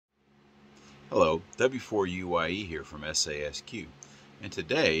Hello, W4UYE here from SASQ, and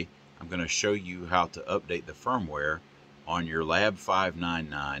today I'm going to show you how to update the firmware on your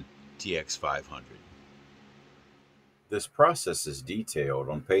Lab599 TX-500. This process is detailed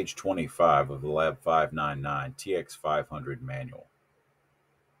on page 25 of the Lab599 TX-500 manual.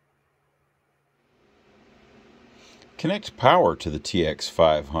 Connect power to the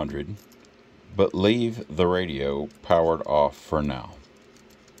TX-500, but leave the radio powered off for now.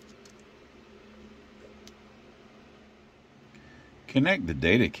 Connect the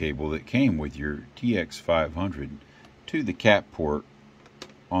data cable that came with your TX-500 to the cap port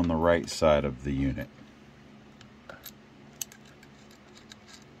on the right side of the unit.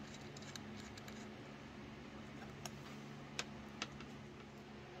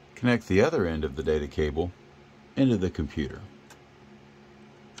 Connect the other end of the data cable into the computer.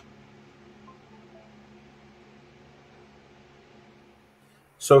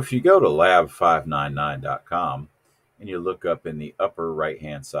 So if you go to lab599.com and you look up in the upper right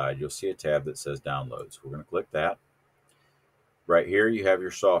hand side, you'll see a tab that says downloads. We're going to click that. Right here you have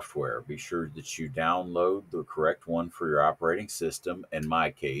your software. Be sure that you download the correct one for your operating system. In my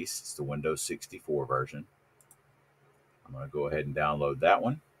case, it's the Windows 64 version. I'm going to go ahead and download that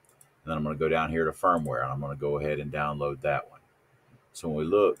one. And then I'm going to go down here to firmware, and I'm going to go ahead and download that one. So when we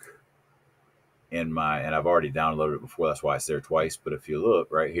look in and I've already downloaded it before, that's why it's there twice, but if you look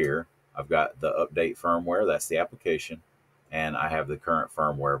right here, I've got the update firmware, that's the application, and I have the current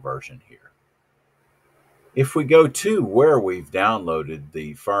firmware version here. If we go to where we've downloaded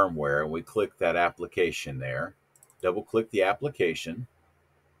the firmware and we click that application there, double click the application,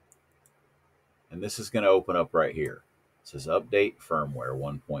 and this is going to open up right here. It says update firmware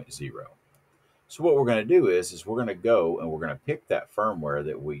 1.0. So what we're going to do is we're going to go and we're going to pick that firmware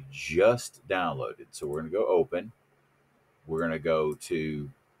that we just downloaded. So we're going to go open. We're going to go to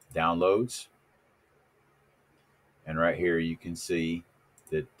downloads. And right here you can see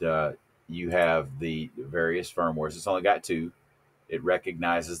that you have the various firmwares. It's only got two. It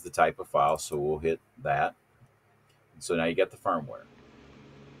recognizes the type of file, so we'll hit that. And so now you got the firmware.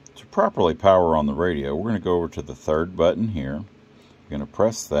 To properly power on the radio, we're going to go over to the third button here. You're going to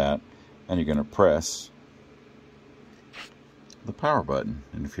press that, and you're going to press the power button.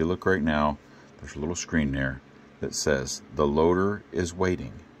 And if you look right now, there's a little screen there that says the loader is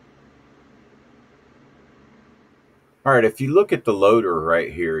waiting. All right, if you look at the loader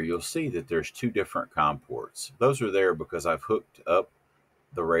right here, you'll see that there's two different COM ports. Those are there because I've hooked up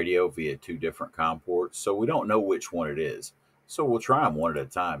the radio via two different COM ports, so we don't know which one it is. So we'll try them one at a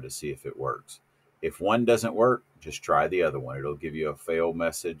time to see if it works. If one doesn't work, just try the other one. It'll give you a fail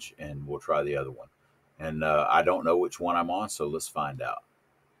message, and we'll try the other one. And I don't know which one I'm on, so let's find out.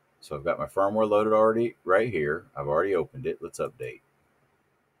 So I've got my firmware loaded already right here. I've already opened it. Let's update.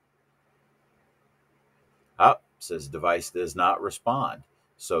 Says device does not respond.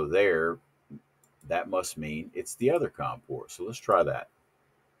 So there, that must mean it's the other COM port. So let's try that.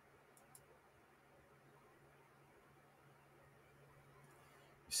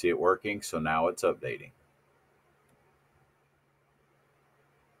 You see it working? So now it's updating.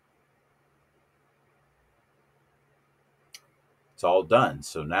 It's all done.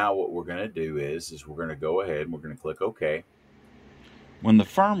 So now what we're going to do is we're going to go ahead and we're going to click OK. When the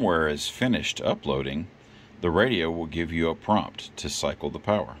firmware is finished uploading, the radio will give you a prompt to cycle the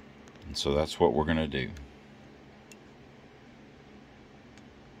power. And so that's what we're going to do.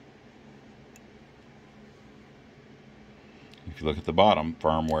 If you look at the bottom,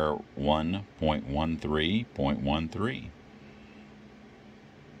 firmware 1.13.13.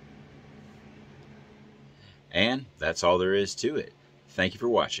 And that's all there is to it. Thank you for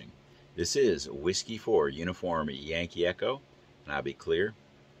watching. This is Whiskey 4 Uniform Yankee Echo, and I'll be clear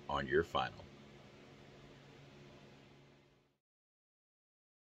on your final.